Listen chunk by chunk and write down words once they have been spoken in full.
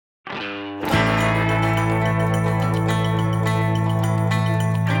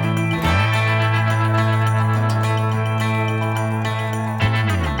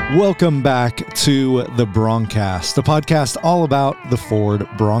Welcome back to the Broncast, a podcast all about the Ford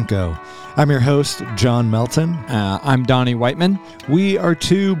Bronco. I'm your host, John Melton. I'm Donnie Whiteman. We are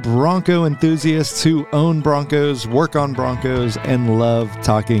two Bronco enthusiasts who own Broncos, work on Broncos, and love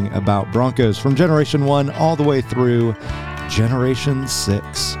talking about Broncos from Generation 1 all the way through Generation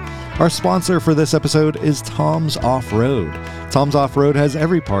 6. Our sponsor for this episode is Tom's Off-Road. Tom's Off-Road has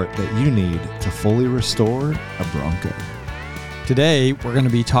every part that you need to fully restore a Bronco. Today, we're going to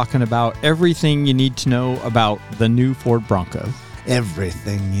be talking about everything you need to know about the new Ford Bronco.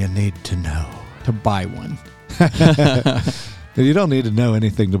 Everything you need to know to buy one. You don't need to know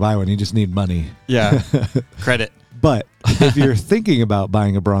anything to buy one. You just need money. Yeah, credit. But if you're thinking about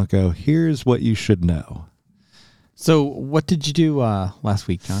buying a Bronco, here's what you should know. So what did you do last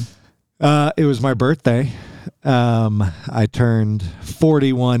week, John? It was my birthday. I turned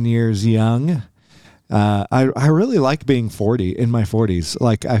 41 years young. I really like being 40 in my 40s.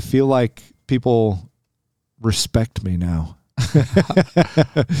 Like, I feel like people respect me now.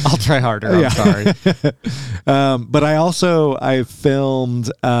 I'll try harder. I'm sorry. But I filmed,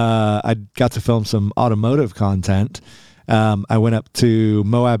 I got to film some automotive content. I went up to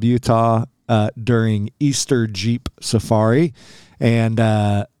Moab, Utah, during Easter Jeep Safari and,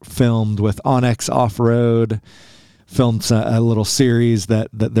 filmed with Onyx Off-Road, filmed a little series that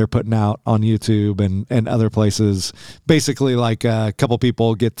they're putting out on YouTube and other places. Basically, like a couple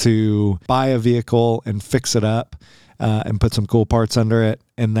people get to buy a vehicle and fix it up and put some cool parts under it.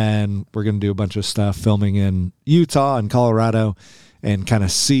 And then we're going to do a bunch of stuff filming in Utah and Colorado and kind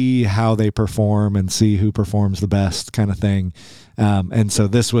of see how they perform and see who performs the best kind of thing. And so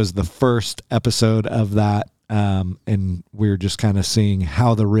this was the first episode of that. And we're just kind of seeing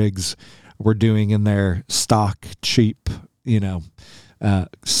how the rigs were doing in their stock, cheap,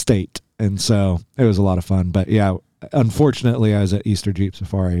 state. And so it was a lot of fun. But yeah, unfortunately, I was at Easter Jeep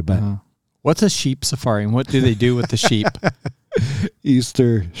Safari. But what's a sheep safari and what do they do with the sheep?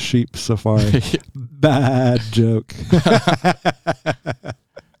 Easter Sheep Safari. Bad joke.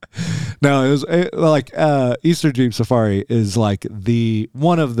 No, it was Easter Jeep Safari is like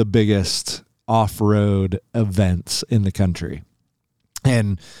one of the biggest off-road events in the country.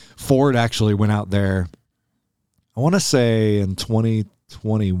 And Ford actually went out there, I want to say in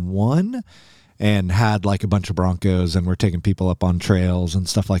 2021, and had like a bunch of Broncos and were taking people up on trails and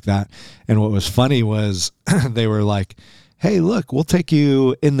stuff like that. And what was funny was they were like, hey, look, we'll take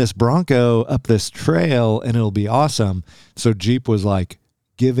you in this Bronco up this trail and it'll be awesome. So Jeep was like,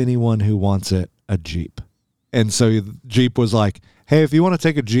 give anyone who wants it a Jeep. And so Jeep was like, hey, if you want to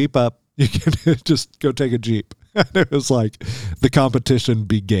take a Jeep up, you can just go take a Jeep. And it was like the competition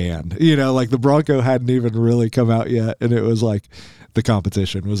began, like the Bronco hadn't even really come out yet. And it was like the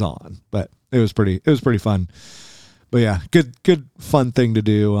competition was on, but it was pretty fun. But yeah, good fun thing to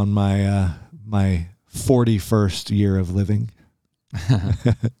do on my 41st year of living.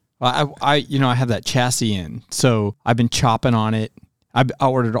 Well, I have that chassis in, so I've been chopping on it. I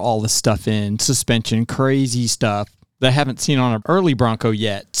ordered all the stuff in, suspension, crazy stuff that I haven't seen on an early Bronco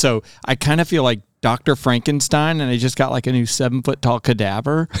yet. So I kind of feel like Dr. Frankenstein, and I just got like a new 7-foot tall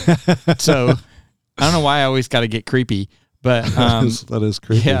cadaver. So I don't know why I always got to get creepy, but that is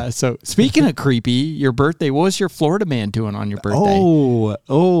creepy. Yeah. So speaking of creepy, your birthday, what was your Florida man doing on your birthday?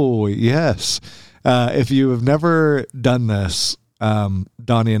 Oh, yes. If you have never done this,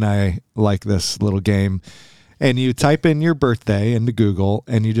 Donnie and I like this little game, and you type in your birthday into Google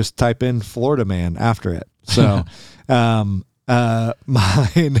and you just type in Florida man after it. So, mine,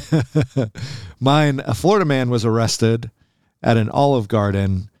 a Florida man was arrested at an Olive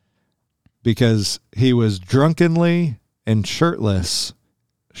Garden because he was drunkenly and shirtless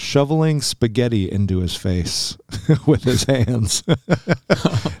shoveling spaghetti into his face with his hands.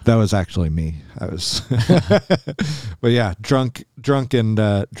 That was actually me. I was, but yeah, drunk and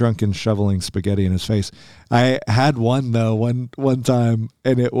shoveling spaghetti in his face. I had one though, one time,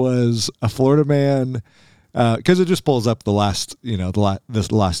 and it was a Florida man, cause it just pulls up the last,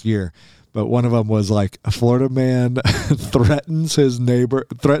 this last year. But one of them was like a Florida man threatens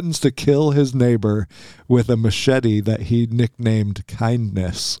to kill his neighbor with a machete that he nicknamed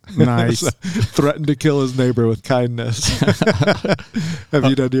Kindness. Nice. Threatened to kill his neighbor with kindness. Have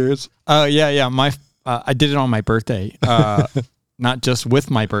you done yours? Yeah. I did it on my birthday. Not just with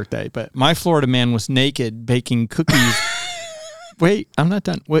my birthday, but my Florida man was naked baking cookies. Wait, I'm not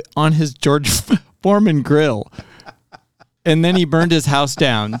done. On his George Foreman grill. And then he burned his house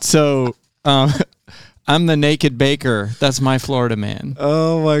down. So I'm the naked baker. That's my Florida man.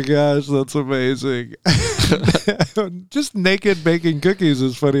 Oh my gosh, that's amazing. Just naked baking cookies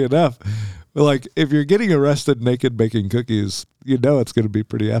is funny enough. Like, if you're getting arrested naked baking cookies, you know it's going to be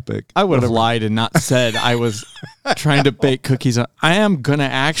pretty epic. I would have lied and not said I was trying to bake cookies. I am going to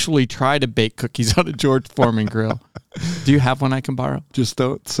actually try to bake cookies on a George Foreman grill. Do you have one I can borrow? Just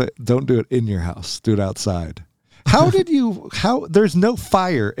don't do it in your house. Do it outside. There's no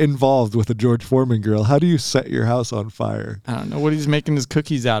fire involved with a George Foreman grill. How do you set your house on fire? I don't know what he's making his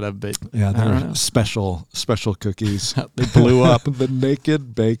cookies out of, but yeah, they're special cookies. They blew up. The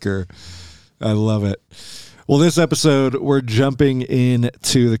naked baker. I love it. Well, this episode, we're jumping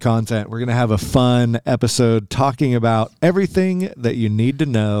into the content. We're going to have a fun episode talking about everything that you need to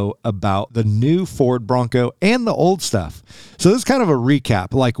know about the new Ford Bronco and the old stuff. So this is kind of a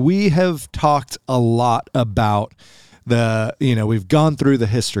recap. Like, we have talked a lot about we've gone through the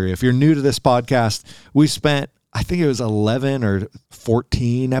history. If you're new to this podcast, we spent, I think it was 11 or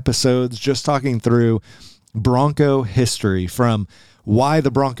 14 episodes just talking through Bronco history, from why the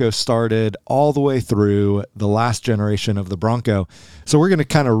Bronco started all the way through the last generation of the Bronco. So we're going to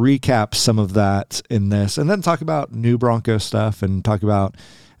kind of recap some of that in this, and then talk about new Bronco stuff, and talk about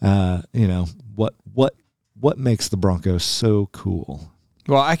what makes the Bronco so cool.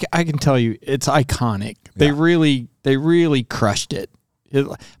 Well, I can tell you, it's iconic. They really crushed it.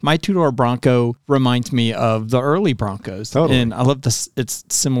 My two-door Bronco reminds me of the early Broncos. Totally. And I love this. It's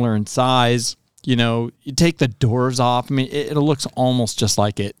similar in size. You know, you take the doors off. I mean, it looks almost just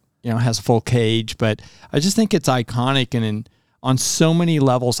like it. You know, it has a full cage, but I just think it's iconic, and on so many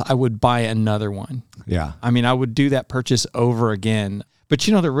levels, I would buy another one. Yeah. I mean, I would do that purchase over again. But,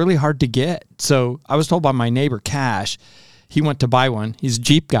 they're really hard to get. So I was told by my neighbor, Cash, he went to buy one. He's a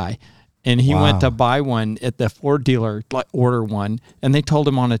Jeep guy. And he went to buy one at the Ford dealer, order one. And they told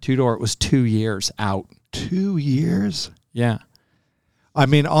him on a two-door it was 2 years out. 2 years? Yeah. I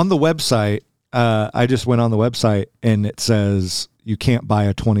mean, on the website, I just went on the website and it says you can't buy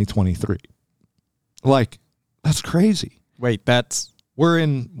a 2023. Like, that's crazy. Wait, we're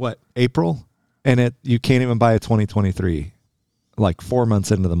in April, and you can't even buy a 2023, like 4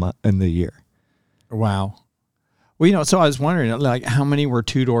 months into the year. Wow. Well, so I was wondering, like, how many were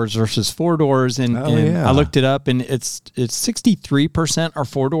 2 doors versus 4 doors, and I looked it up, and it's 63% are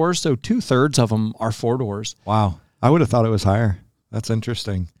 4 doors, so 2/3 of them are 4 doors. Wow, I would have thought it was higher. That's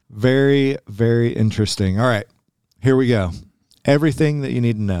interesting. Very, very interesting. All right, here we go. Everything that you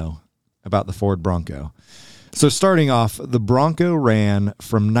need to know about the Ford Bronco. So starting off, the Bronco ran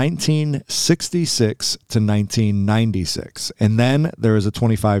from 1966 to 1996, and then there was a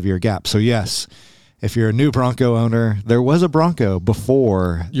 25-year gap. So yes, if you're a new Bronco owner, there was a Bronco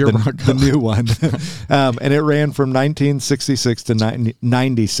before the new one, and it ran from 1966 to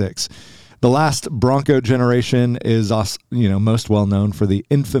 96. The last Bronco generation is, most well known for the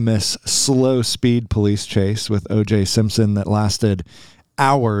infamous slow speed police chase with O.J. Simpson that lasted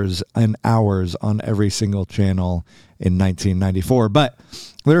hours and hours on every single channel in 1994. But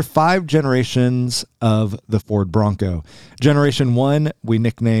there are 5 generations of the Ford Bronco. Generation 1, we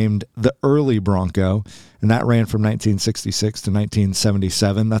nicknamed the early Bronco, and that ran from 1966 to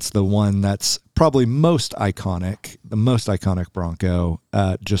 1977. That's the one that's probably most iconic, the most iconic Bronco,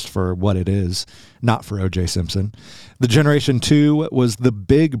 just for what it is, not for O.J. Simpson. The Generation 2 was the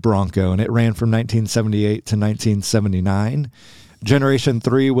big Bronco, and it ran from 1978 to 1979. Generation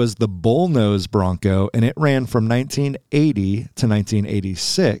 3 was the bullnose Bronco, and it ran from 1980 to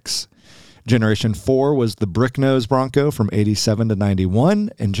 1986. Generation 4 was the bricknose Bronco from 87 to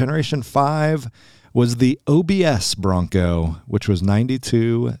 91, and Generation 5 was the OBS Bronco, which was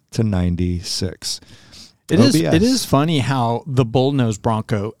 92 to 96. It is funny how the bullnose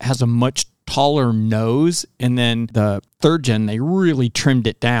Bronco has a much taller nose, and then the third gen, they really trimmed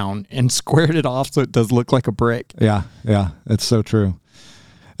it down and squared it off so it does look like a brick. Yeah, it's so true.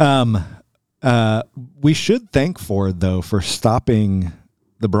 We should thank Ford, though, for stopping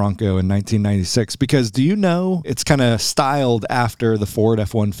the Bronco in 1996, because do you know it's kind of styled after the Ford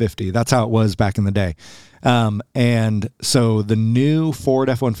F-150? That's how it was back in the day. And so the new Ford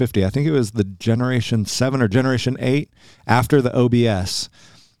F-150, I think it was the Generation 7 or Generation 8 after the OBS.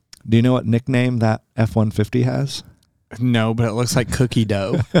 Do you know what nickname that F-150 has? No, but it looks like cookie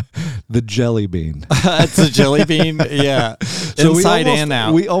dough. The Jelly Bean. It's a Jelly Bean? Yeah. So inside and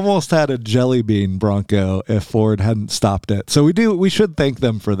out. We almost had a Jelly Bean Bronco if Ford hadn't stopped it. So we should thank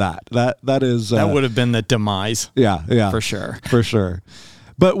them for that. That would have been the demise. Yeah. For sure. For sure.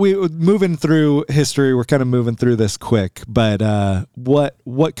 But moving through history, we're kind of moving through this quick. But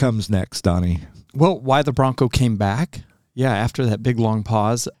what comes next, Donnie? Well, why the Bronco came back? Yeah, after that big long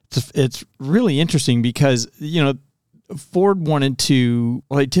pause. It's really interesting because, Ford wanted to,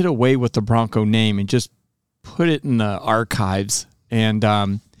 they did away with the Bronco name and just put it in the archives. And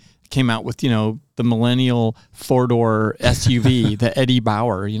came out with, the millennial 4-door SUV, the Eddie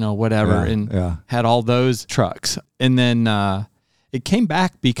Bauer, whatever, had all those trucks. And then it came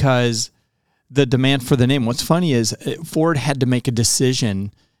back because the demand for the name. What's funny is Ford had to make a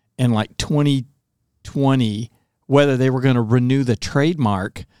decision in like 2020 whether they were going to renew the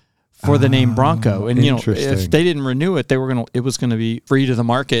trademark for the name Bronco. And, if they didn't renew it, it was going to be free to the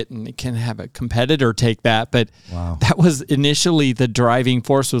market, and it can have a competitor take that. But that was initially the driving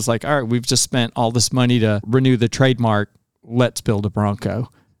force, was like, all right, we've just spent all this money to renew the trademark. Let's build a Bronco.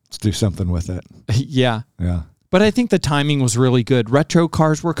 Let's do something with it. Yeah. Yeah. But I think the timing was really good. Retro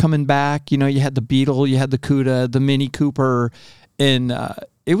cars were coming back. You had the Beetle, you had the Cuda, the Mini Cooper, and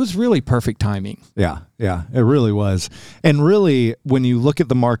it was really perfect timing. Yeah, it really was. And really, when you look at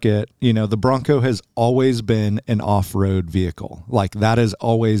the market, the Bronco has always been an off-road vehicle. Like, that has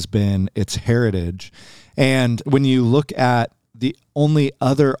always been its heritage. And when you look at the only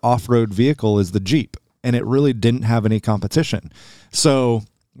other off-road vehicle is the Jeep, and it really didn't have any competition. So,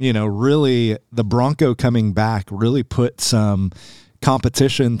 really the Bronco coming back really put some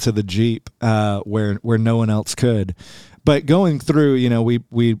competition to the Jeep where no one else could. But going through,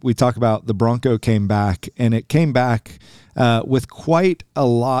 we talk about the Bronco came back, and it came back with quite a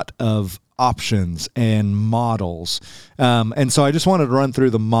lot of options and models. And so I just wanted to run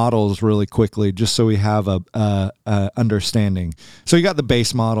through the models really quickly, just so we have a understanding. So you got the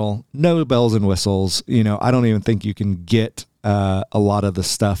base model, no bells and whistles. I don't even think you can get a lot of the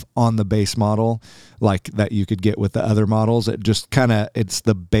stuff on the base model like that you could get with the other models. It just it's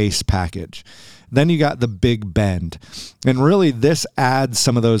the base package. Then you got the Big Bend, and really this adds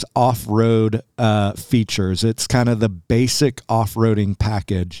some of those off-road features. It's kind of the basic off-roading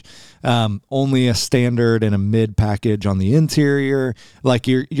package. Only a standard and a mid package on the interior. Like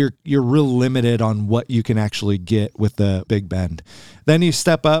you're real limited on what you can actually get with the Big Bend. Then you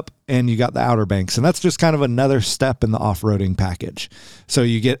step up and you got the Outer Banks, and that's just kind of another step in the off-roading package. So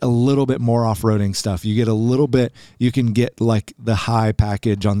you get a little bit more off-roading stuff. You get a little bit, you can get like the high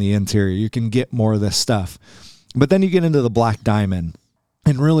package on the interior. You can get more of this stuff. But then you get into the Black Diamond.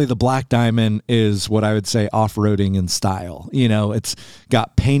 And really the Black Diamond is what I would say off-roading in style. It's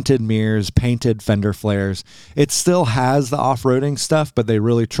got painted mirrors, painted fender flares. It still has the off-roading stuff, but they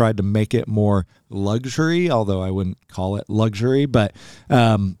really tried to make it more luxury, although I wouldn't call it luxury, but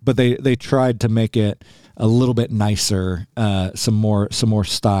they tried to make it a little bit nicer, some more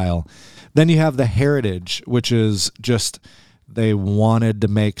style. Then you have the Heritage, which is just, they wanted to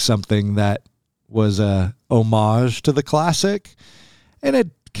make something that was a homage to the classic. And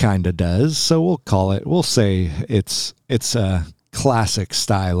it kind of does, so we'll say it's a classic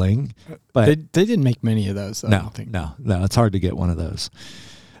styling. But they didn't make many of those, I don't think. No, it's hard to get one of those.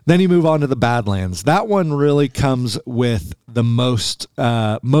 Then you move on to the Badlands. That one really comes with the most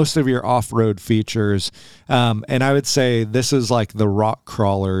of your off-road features. And I would say this is like the rock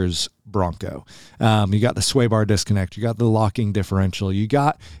crawler's Bronco. You got the sway bar disconnect, you got the locking differential, you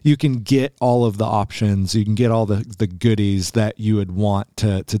can get all of the options, you can get all the goodies that you would want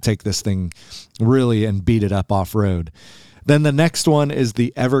to take this thing really and beat it up off-road. Then the next one is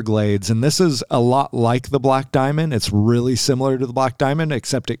the Everglades, and this is a lot like the Black Diamond. It's really similar to the Black Diamond,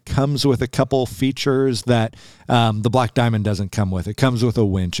 except it comes with a couple features that the Black Diamond doesn't come with. It comes with a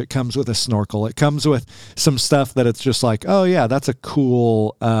winch. It comes with a snorkel. It comes with some stuff that it's just like, oh yeah, that's a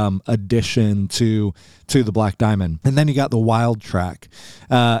cool addition to the Black Diamond. And then you got the Wild Track,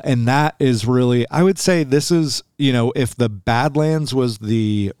 and that is really, I would say this is, if the Badlands was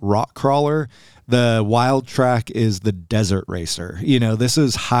the rock crawler, the Wild Track is the desert racer. This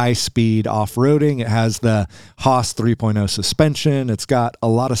is high speed off-roading. It has the Haas 3.0 suspension. It's got a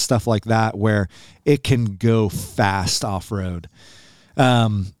lot of stuff like that where it can go fast off-road.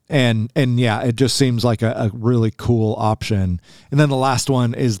 And yeah, it just seems like a really cool option. And then the last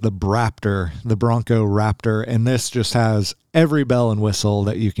one is the Raptor, the Bronco Raptor. And this just has every bell and whistle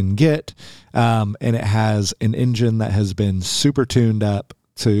that you can get. And it has an engine that has been super tuned up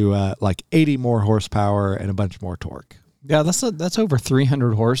to like 80 more horsepower and a bunch more torque. Yeah, that's over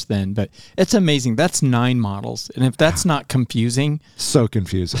 300 horse then, but it's amazing. That's 9 models. And if that's not confusing. So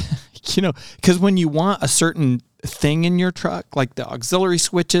confusing. Because when you want a certain thing in your truck, like the auxiliary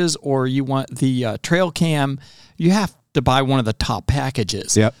switches, or you want the trail cam, you have to buy one of the top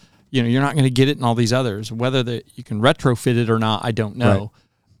packages. Yep. You're not going to get it in all these others. Whether you can retrofit it or not, I don't know.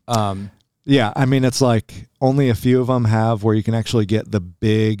 Right. Yeah, I mean, it's like only a few of them have where you can actually get the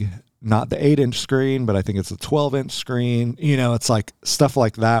big, not the 8-inch screen, but I think it's a 12-inch screen. It's like stuff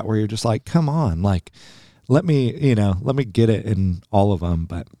like that where you're just like, come on, like, let me get it in all of them.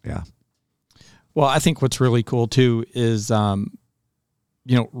 But yeah. Well, I think what's really cool too is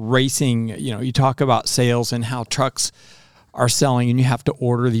racing, you talk about sales and how trucks are selling and you have to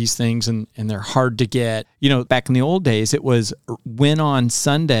order these things and they're hard to get. Back in the old days, it was win on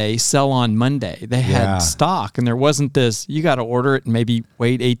Sunday, sell on Monday. They had stock and there wasn't this, you got to order it and maybe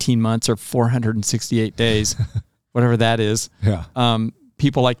wait 18 months or 468 days, whatever that is. Yeah.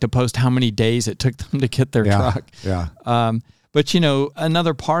 People like to post how many days it took them to get their truck. Yeah. But,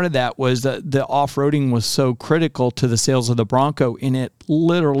 another part of that was that the off-roading was so critical to the sales of the Bronco, and it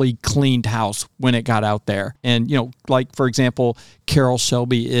literally cleaned house when it got out there. And, like, for example, Carroll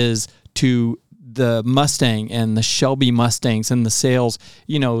Shelby is to the Mustang and the Shelby Mustangs and the sales,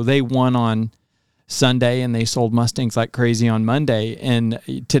 they won on Sunday and they sold Mustangs like crazy on Monday. And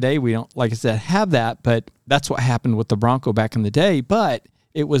today we don't, like I said, have that, but that's what happened with the Bronco back in the day. But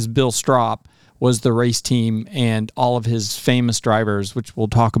it was Bill Strop was the race team and all of his famous drivers, which we'll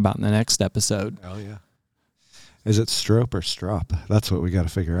talk about in the next episode. Oh, yeah. Is it Strope or Strop? That's what we got to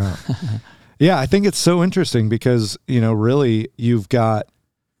figure out. Yeah, I think it's so interesting because, really you've got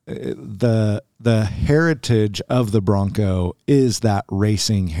the heritage of the Bronco is that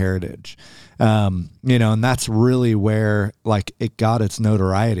racing heritage. And that's really where, like, it got its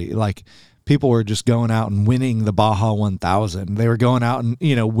notoriety. Like, people were just going out and winning the Baja 1000. They were going out and,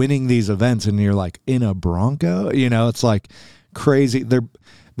 winning these events, and you're like, in a Bronco? It's like crazy. The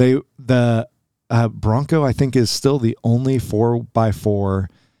Bronco, I think, is still the only 4x4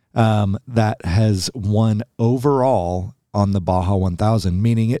 that has won overall on the Baja 1000,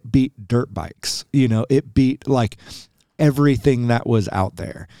 meaning it beat dirt bikes. It beat, like, everything that was out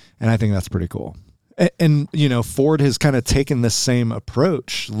there. And I think that's pretty cool. And, Ford has kind of taken the same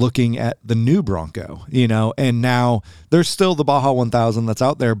approach looking at the new Bronco, and now there's still the Baja 1000 that's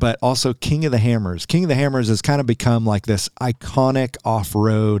out there, but also King of the Hammers. King of the Hammers has kind of become like this iconic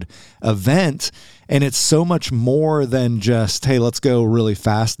off-road event. And it's so much more than just, hey, let's go really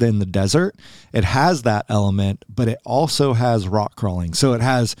fast in the desert. It has that element, but it also has rock crawling. So it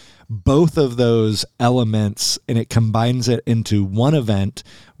has both of those elements, and it combines it into one event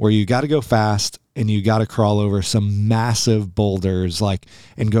where you got to go fast and you got to crawl over some massive boulders,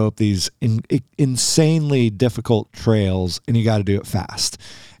 and go up these insanely difficult trails, and you got to do it fast.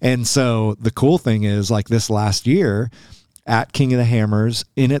 And so the cool thing is, like, this last year at King of the Hammers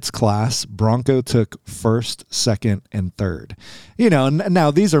in its class, Bronco took first, second, and third. And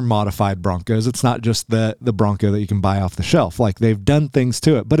now these are modified Broncos. It's not just the Bronco that you can buy off the shelf. Like, they've done things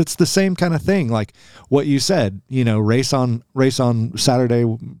to it, but it's the same kind of thing. Like what you said, race on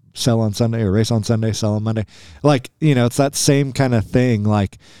Saturday, sell on Sunday, or race on Sunday, sell on Monday. Like, it's that same kind of thing.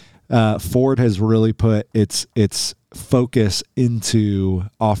 Like, Ford has really put its focus into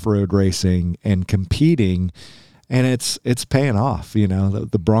off-road racing and competing, and it's paying off.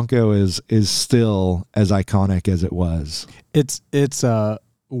 The Bronco is still as iconic as it was. It's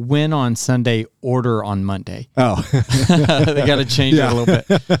win on Sunday, order on Monday. Oh, they got to change it a little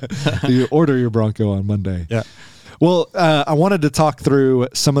bit. You order your Bronco on Monday. Yeah. Well, I wanted to talk through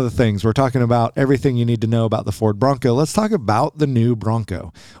some of the things. We're talking about everything you need to know about the Ford Bronco. Let's talk about the new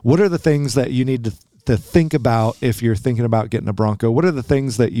Bronco. What are the things that you need to think about if you're thinking about getting a Bronco? What are the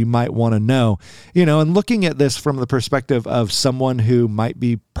things that you might want to know? And looking at this from the perspective of someone who might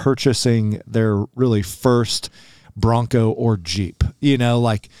be purchasing their really first Bronco or Jeep.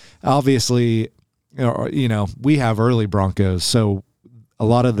 Obviously, we have early Broncos, so a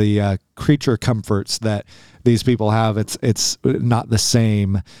lot of the creature comforts that these people have, it's not the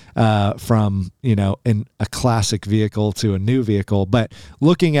same from in a classic vehicle to a new vehicle. But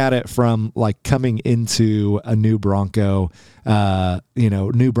looking at it from, like, coming into a new Bronco,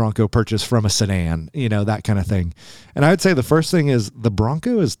 new Bronco purchase from a sedan, that kind of thing. And I would say the first thing is the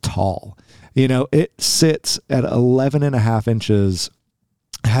Bronco is tall. It sits at 11.5 inches.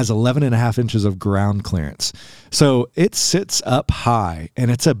 Has 11.5 inches of ground clearance. So it sits up high, and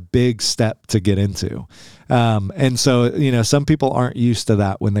it's a big step to get into. And so, some people aren't used to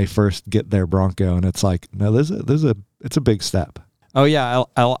that when they first get their Bronco, and it's like, no, it's a big step. Oh yeah.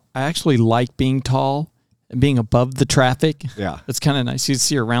 I actually like being tall and being above the traffic. Yeah. It's kind of nice. You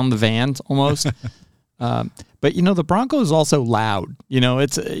see around the vans almost. But the Bronco is also loud. We're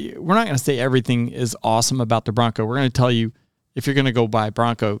not going to say everything is awesome about the Bronco. We're going to tell you, if you're going to go buy a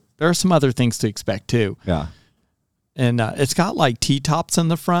Bronco, there are some other things to expect too. Yeah. And it's got like T-tops in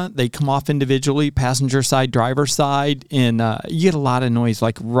the front. They come off individually, passenger side, driver side, and you get a lot of noise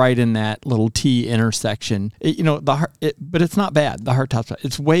like right in that little T intersection. But it's not bad. The hard top,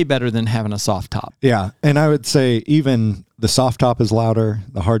 it's way better than having a soft top. Yeah, and I would say even the soft top is louder.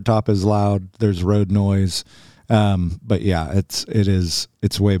 The hard top is loud. There's road noise, but yeah,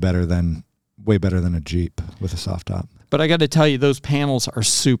 it's way better than a Jeep with a soft top. but I got to tell you, those panels are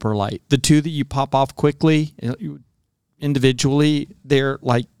super light. The two that you pop off quickly, individually, they're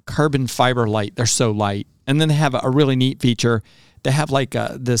like carbon fiber light. They're so light. And then they have a really neat feature. They have like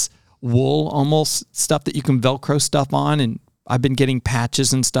this wool almost stuff that you can Velcro stuff on. And I've been getting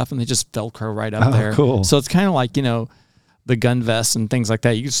patches and stuff, and they just Velcro right up there. Cool. So it's kind of like, the gun vests and things like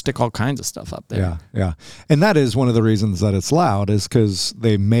that. You can stick all kinds of stuff up there. Yeah. And that is one of the reasons that it's loud, is because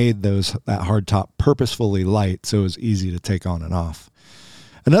they made that hardtop purposefully light so it was easy to take on and off.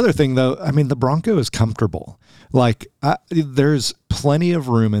 Another thing, though, I mean, the Bronco is comfortable. Like, there's plenty of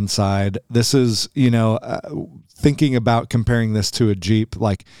room inside. This is, thinking about comparing this to a Jeep,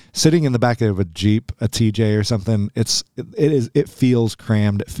 like sitting in the back of a Jeep, a TJ or something, it feels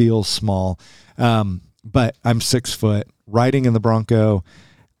crammed. It feels small. But I'm 6 foot. Riding in the Bronco,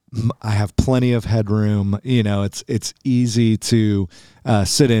 I have plenty of headroom. It's easy to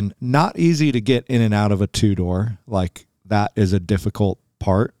sit in. Not easy to get in and out of a two-door. Like, that is a difficult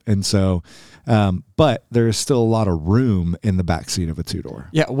part. And so, but there's still a lot of room in the backseat of a two-door.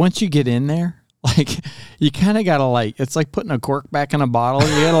 Yeah, once you get in there, like, you kind of got to, it's like putting a cork back in a bottle.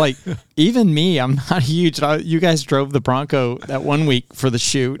 You got to, even me, I'm not huge. You guys drove the Bronco that one week for the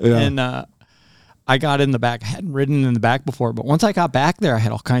shoot. Yeah. And I got in the back. I hadn't ridden in the back before, but once I got back there, I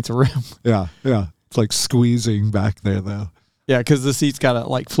had all kinds of room. Yeah. It's like squeezing back there, though. Yeah, because the seat's got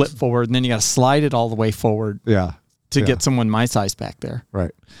to, flip forward, and then you got to slide it all the way forward. Yeah. To get someone my size back there.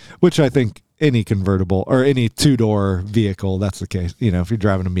 Right. Which I think any convertible or any two-door vehicle, that's the case. If you're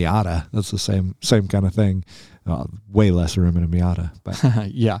driving a Miata, that's the same kind of thing. Way less room in a Miata.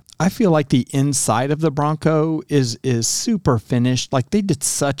 But yeah. I feel like the inside of the Bronco is super finished. Like, they did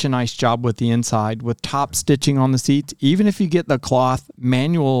such a nice job with the inside, with top stitching on the seats. Even if you get the cloth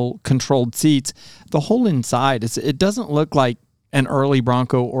manual controlled seats, the whole inside, it doesn't look like an early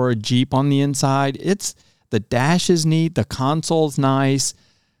Bronco or a Jeep on the inside. The dash is neat. The console's nice.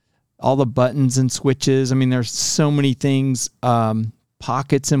 All the buttons and switches. I mean, there's so many things.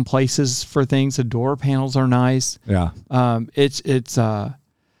 Pockets and places for things. The door panels are nice. Yeah. It's well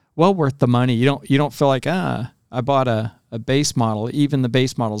worth the money. You don't feel like, I bought a base model. Even the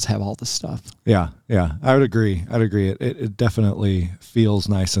base models have all this stuff. Yeah. I would agree. It definitely feels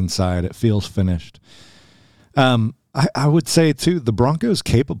nice inside. It feels finished. I would say too, the Bronco is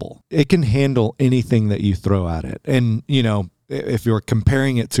capable. It can handle anything that you throw at it. And, if you're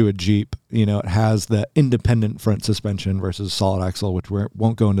comparing it to a Jeep, it has the independent front suspension versus solid axle, which we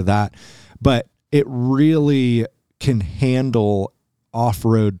won't go into that, but it really can handle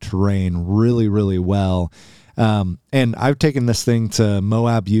off-road terrain really, really well. And I've taken this thing to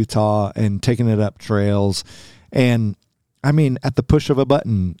Moab, Utah, and taken it up trails, and I mean, at the push of a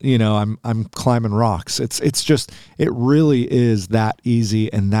button, I'm climbing rocks. It really is that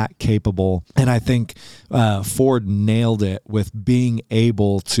easy and that capable. And I think Ford nailed it with being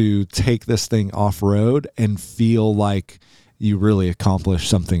able to take this thing off road and feel like you really accomplished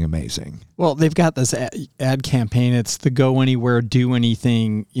something amazing. Well, they've got this ad campaign. It's the go anywhere, do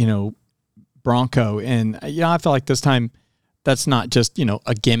anything, Bronco. And, I feel like this time that's not just,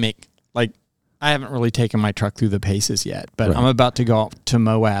 a gimmick. Like, I haven't really taken my truck through the paces yet, but right. I'm about to go to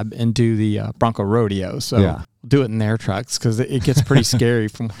Moab and do the Bronco rodeo. So I'll do it in their trucks because it gets pretty scary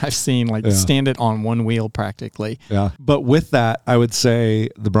from what I've seen, stand it on one wheel practically. Yeah. But with that, I would say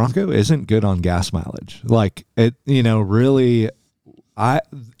the Bronco isn't good on gas mileage. Like, it, really,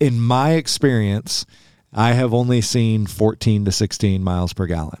 in my experience, I have only seen 14 to 16 miles per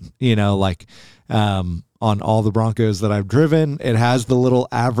gallon, on all the Broncos that I've driven. It has the little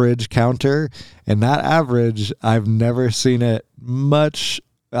average counter, and that average, I've never seen it much.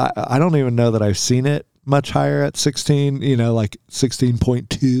 I don't even know that I've seen it much higher at 16, like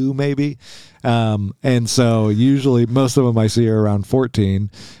 16.2 maybe. And so usually most of them I see are around 14.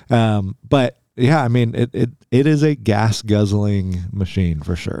 But yeah, I mean, it is a gas guzzling machine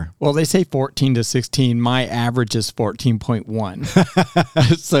for sure. Well, they say 14 to 16. My average is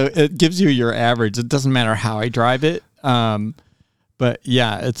 14.1. So it gives you your average. It doesn't matter how I drive it. But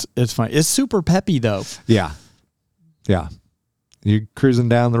yeah, it's fun. It's super peppy though. Yeah. You're cruising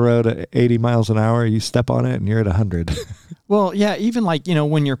down the road at 80 miles an hour, you step on it and you're at 100. Well, yeah, even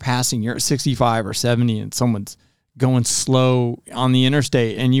when you're passing, you're at 65 or 70 and someone's going slow on the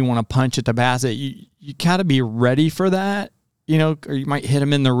interstate and you want to punch at the pass it, you got to be ready for that, or you might hit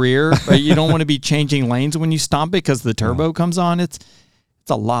them in the rear, but you don't want to be changing lanes when you stop it because the turbo comes on. It's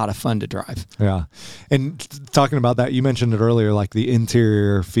a lot of fun to drive. Yeah. And talking about that, you mentioned it earlier, like the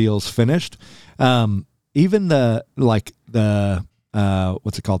interior feels finished. Even the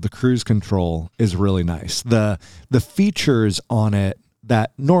what's it called? The cruise control is really nice. The features on it,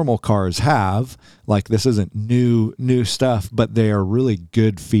 that normal cars have. Like, this isn't new stuff, but they are really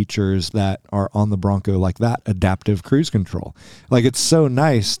good features that are on the Bronco, like that adaptive cruise control. Like, it's so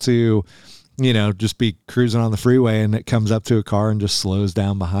nice to, just be cruising on the freeway and it comes up to a car and just slows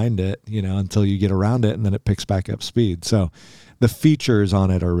down behind it, until you get around it, and then it picks back up speed. So the features on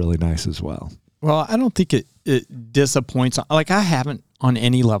it are really nice as well. Well, I don't think it disappoints. Like, I haven't on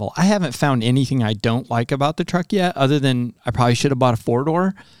any level. I haven't found anything I don't like about the truck yet, other than I probably should have bought a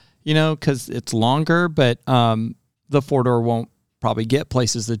 4-door, because it's longer, but the 4-door won't probably get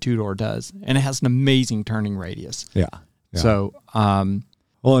places the 2-door does. And it has an amazing turning radius. Yeah. So,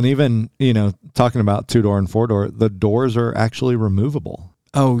 well, and even, talking about 2-door and 4-door, the doors are actually removable.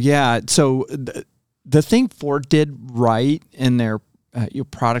 Oh, yeah. So the thing Ford did right in their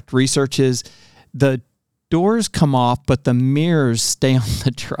product research is the doors come off, but the mirrors stay on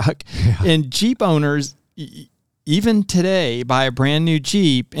the truck. Yeah. And Jeep owners, even today, buy a brand new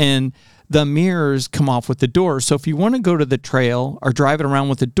Jeep and the mirrors come off with the doors. So if you want to go to the trail or drive it around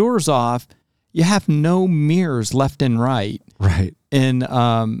with the doors off, you have no mirrors left and right. Right. And,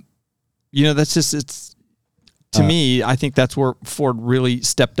 that's just, it's, to me, I think that's where Ford really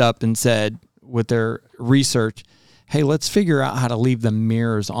stepped up and said with their research, hey, let's figure out how to leave the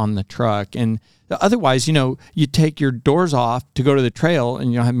mirrors on the truck. And otherwise, you take your doors off to go to the trail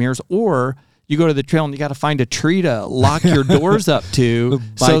and you don't have mirrors, or you go to the trail and you got to find a tree to lock your doors up to.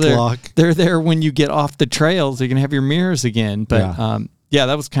 So they're there when you get off the trails. You're going to have your mirrors again. But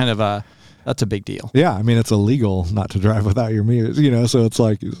that was kind of that's a big deal. Yeah. I mean, it's illegal not to drive without your mirrors, so it's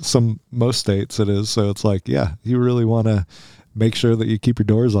like most states it is. So it's like, yeah, you really want to make sure that you keep your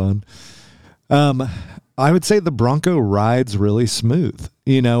doors on. I would say the Bronco rides really smooth.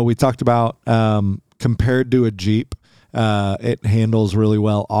 We talked about compared to a Jeep, it handles really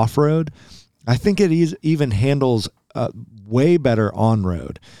well off-road. I think it even handles way better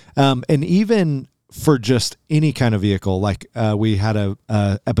on-road. And even for just any kind of vehicle, like we had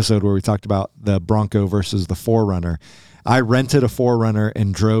a episode where we talked about the Bronco versus the 4Runner. I rented a 4Runner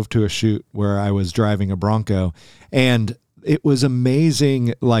and drove to a shoot where I was driving a Bronco, and it was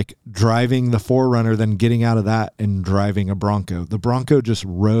amazing, like driving the 4Runner, then getting out of that and driving a Bronco. The Bronco just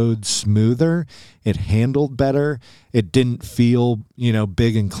rode smoother. It handled better. It didn't feel,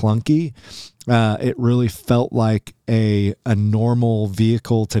 big and clunky. It really felt like a normal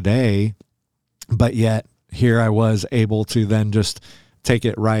vehicle today, but yet here I was able to then just take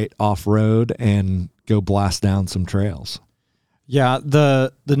it right off road and go blast down some trails. Yeah,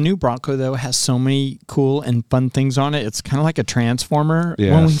 the new Bronco, though, has so many cool and fun things on it. It's kind of like a transformer.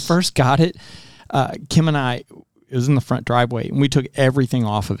 Yes. When we first got it, Kim and I, it was in the front driveway, and we took everything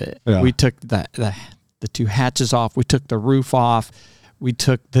off of it. Yeah. We took the 2 hatches off. We took the roof off. We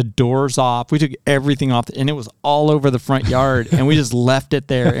took the doors off. We took everything off, and it was all over the front yard, and we just left it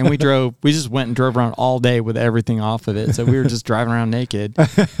there, and we just went and drove around all day with everything off of it. So we were just driving around naked.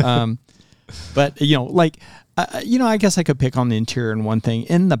 But, I guess I could pick on the interior and one thing.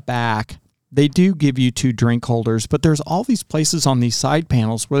 In the back, they do give you 2 drink holders, but there's all these places on these side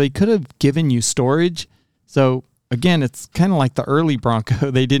panels where they could have given you storage. So, again, it's kind of like the early Bronco.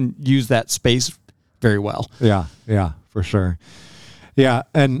 They didn't use that space very well. Yeah, for sure. Yeah,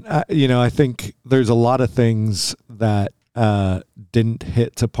 and, I think there's a lot of things that didn't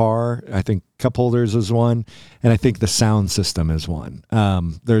hit to par. I think cup holders is one, and I think the sound system is one.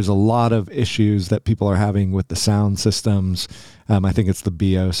 There's a lot of issues that people are having with the sound systems. I think it's the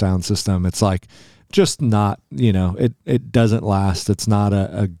BO sound system. It's like just not, it doesn't last. It's not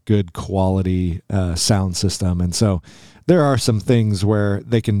a good quality sound system. And so there are some things where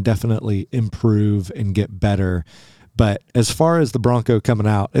they can definitely improve and get better. But as far as the Bronco coming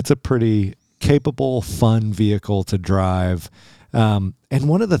out, it's a pretty capable, fun vehicle to drive. And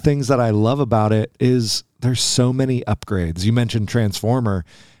one of the things that I love about it is there's so many upgrades. You mentioned transformer.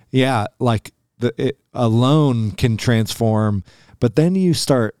 Yeah, like it alone can transform, but then you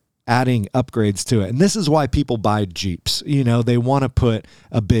start adding upgrades to it. And this is why people buy Jeeps. They want to put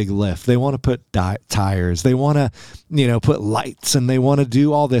a big lift. They want to put tires. They want to, put lights, and they want to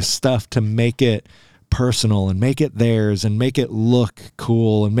do all this stuff to make it personal and make it theirs and make it look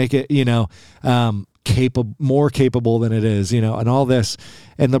cool and make it, more capable than it is, and all this.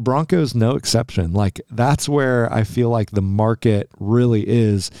 And the Bronco's no exception. Like, that's where I feel like the market really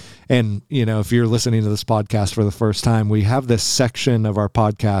is. And, if you're listening to this podcast for the first time, we have this section of our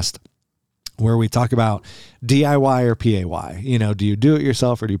podcast where we talk about DIY or PAY. Do you do it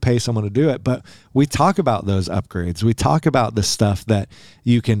yourself or do you pay someone to do it? But we talk about those upgrades. We talk about the stuff that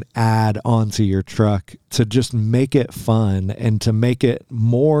you can add onto your truck to just make it fun and to make it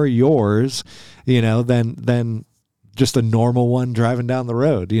more yours, than just a normal one driving down the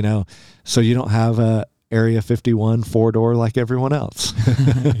road, so you don't have a Area 51 4-door like everyone else.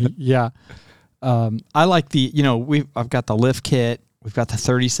 Yeah. I like I've got the lift kit, we've got the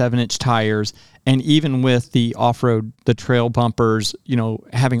 37-inch tires, and even with the off-road, the trail bumpers,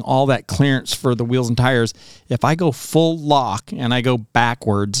 having all that clearance for the wheels and tires, if I go full lock and I go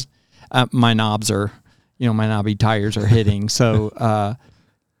backwards, my knobs are, my knobby tires are hitting. So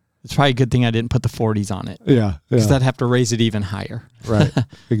it's probably a good thing I didn't put the 40s on it. Yeah. Because I'd have to raise it even higher. Right.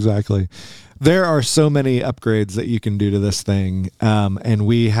 Exactly. There are so many upgrades that you can do to this thing. And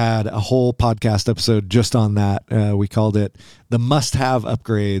we had a whole podcast episode just on that. We called it the must-have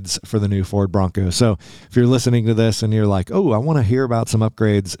upgrades for the new Ford Bronco. So if you're listening to this and you're like, oh, I want to hear about some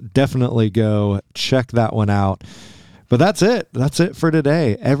upgrades, definitely go check that one out. But that's it. That's it for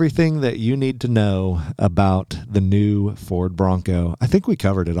today. Everything that you need to know about the new Ford Bronco. I think we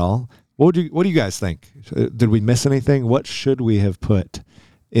covered it all. What do you guys think? Did we miss anything? What should we have put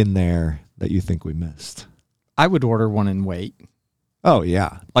in there that you think we missed? I would order one and wait. Oh,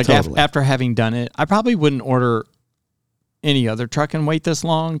 yeah. Like totally. after having done it, I probably wouldn't order any other truck and wait this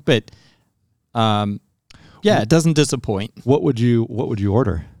long, but it doesn't disappoint. What would you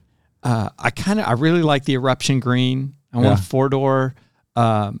order? I really like the Eruption Green. I want a 4-door.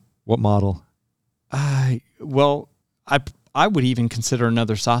 What model? I would even consider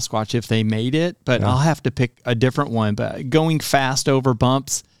another Sasquatch if they made it, but I'll have to pick a different one. But going fast over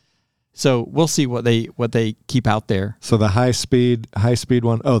bumps, so we'll see what they keep out there. So the high speed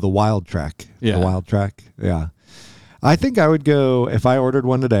one. Oh, the Wild Track. Yeah, the Wild Track. Yeah. I think I would go, if I ordered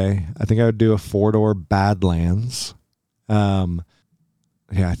one today, I think I would do a 4-door Badlands. I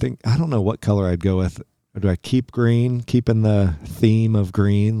don't know what color I'd go with. Do I keep green, keep in the theme of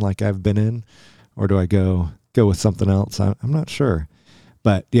green like I've been in, or do I go with something else? I'm not sure.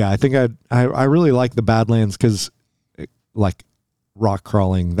 But yeah, I think I really like the Badlands because like rock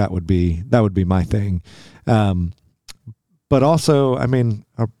crawling, that would be my thing. But also, I mean,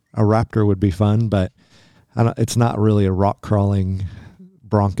 a Raptor would be fun, but it's not really a rock crawling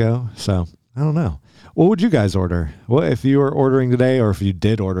Bronco. So I don't know. What would you guys order? Well, if you were ordering today, or if you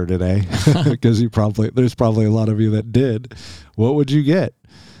did order today, because there's probably a lot of you that did, what would you get?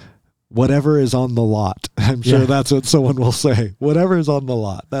 Whatever is on the lot. I'm sure that's what someone will say. Whatever is on the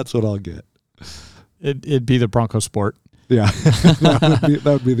lot, that's what I'll get. It'd be the Bronco Sport. Yeah, that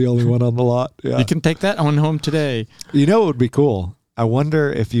would be the only one on the lot. Yeah. You can take that one home today. You know what would be cool? I wonder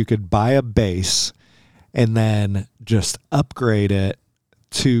if you could buy a base and then just upgrade it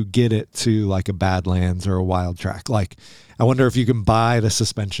to get it to like a Badlands or a Wild Track. Like, I wonder if you can buy the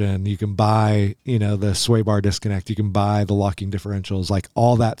suspension, you can buy, the sway bar disconnect, you can buy the locking differentials, like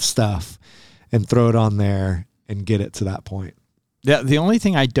all that stuff, and throw it on there and get it to that point. Yeah, the only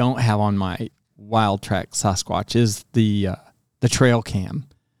thing I don't have on my Wild Track Sasquatch is the trail cam.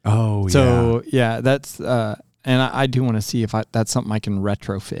 Oh, so that's and I do want to see if that's something I can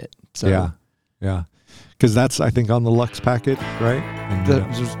retrofit. So yeah. Because that's, I think, on the Lux package, right? And,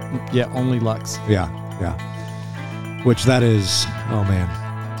 only Lux. Yeah. Which that is, oh man,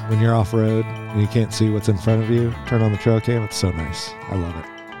 when you're off road and you can't see what's in front of you, turn on the trail cam. It's so nice. I love it.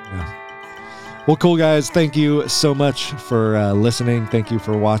 Yeah. Well, cool guys. Thank you so much for listening. Thank you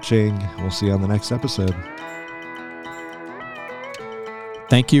for watching. We'll see you on the next episode.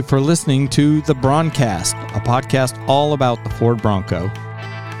 Thank you for listening to the Broncast, a podcast all about the Ford Bronco.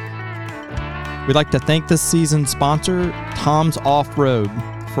 We'd like to thank this season's sponsor, Tom's Off-Road,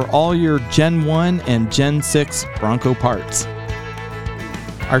 for all your Gen 1 and Gen 6 Bronco parts.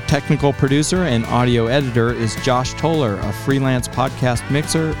 Our technical producer and audio editor is Josh Toller, a freelance podcast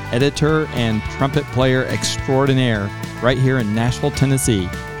mixer, editor, and trumpet player extraordinaire right here in Nashville, Tennessee.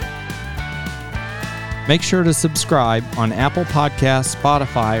 Make sure to subscribe on Apple Podcasts,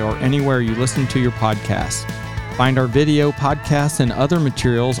 Spotify, or anywhere you listen to your podcasts. Find our video, podcasts, and other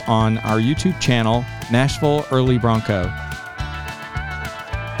materials on our YouTube channel, Nashville Early Bronco.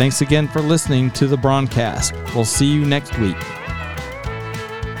 Thanks again for listening to the Broncast. We'll see you next week.